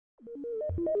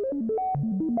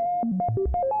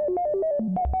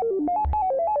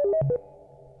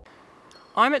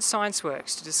I'm at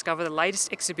Scienceworks to discover the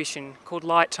latest exhibition called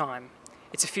LightTime.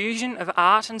 It's a fusion of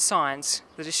art and science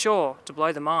that is sure to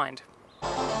blow the mind.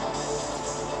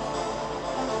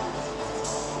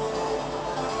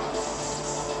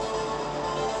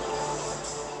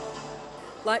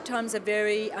 LightTime's a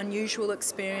very unusual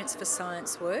experience for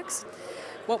Scienceworks.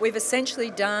 What we've essentially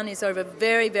done is over a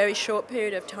very, very short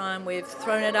period of time we've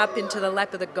thrown it up into the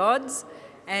lap of the gods,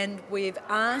 and we've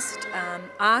asked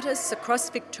artists across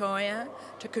Victoria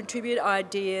to contribute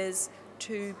ideas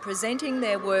to presenting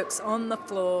their works on the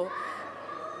floor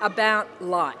about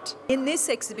light. In this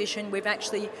exhibition we've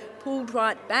actually pulled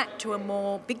right back to a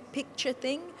more big picture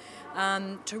thing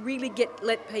to really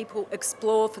let people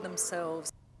explore for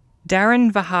themselves.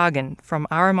 Darren Verhagen from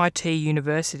RMIT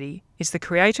University is the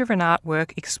creator of an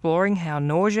artwork exploring how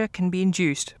nausea can be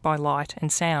induced by light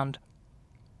and sound.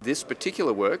 This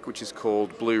particular work, which is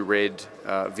called Blue-Red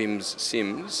Vims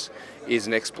Sims, is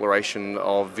an exploration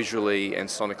of visually and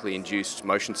sonically induced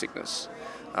motion sickness.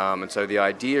 And so the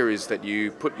idea is that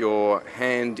you put your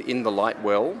hand in the light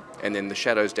well and then the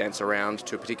shadows dance around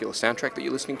to a particular soundtrack that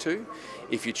you're listening to.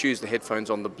 If you choose the headphones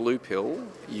on the blue pill,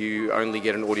 you only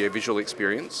get an audio-visual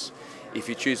experience. If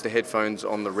you choose the headphones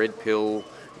on the red pill,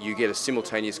 you get a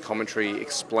simultaneous commentary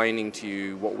explaining to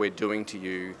you what we're doing to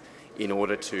you in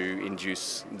order to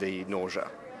induce the nausea.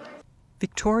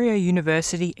 Victoria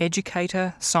University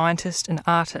educator, scientist and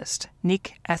artist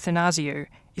Nick Athanasiou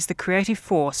is the creative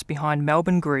force behind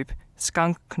Melbourne group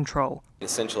Skunk Control.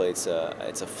 Essentially it's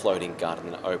a floating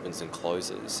garden that opens and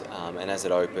closes, and as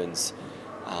it opens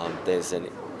there's an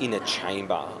inner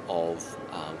chamber of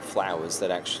flowers that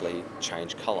actually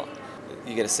change colour.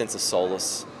 You get a sense of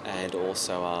solace, and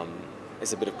also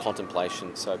there's a bit of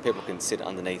contemplation, so people can sit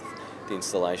underneath the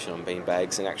installation on bean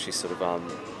bags and actually sort of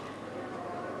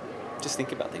just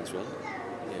think about things, really.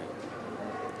 Yeah.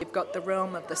 We've got the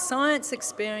realm of the science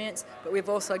experience, but we've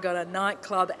also got a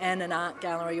nightclub and an art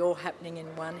gallery all happening in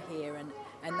one here,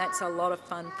 and that's a lot of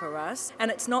fun for us. And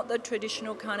it's not the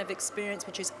traditional kind of experience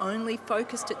which is only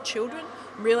focused at children.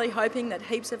 I'm really hoping that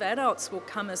heaps of adults will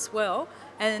come as well,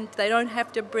 and they don't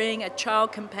have to bring a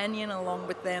child companion along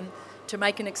with them to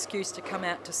make an excuse to come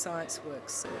out to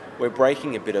Scienceworks. We're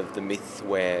breaking a bit of the myth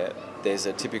where there's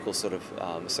a typical sort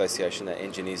of association that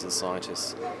engineers and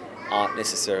scientists aren't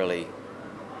necessarily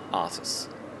artists.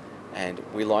 And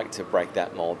we like to break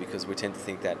that mould because we tend to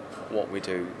think that what we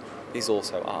do is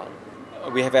also art.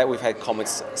 We've had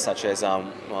comments such as,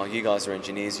 well, you guys are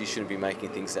engineers, you shouldn't be making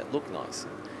things that look nice.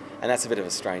 And that's a bit of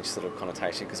a strange sort of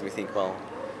connotation because we think, well,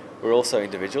 we're also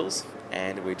individuals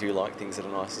and we do like things that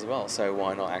are nice as well, so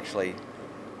why not actually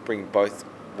bring both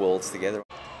worlds together?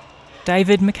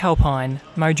 David McAlpine,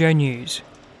 MOJO News.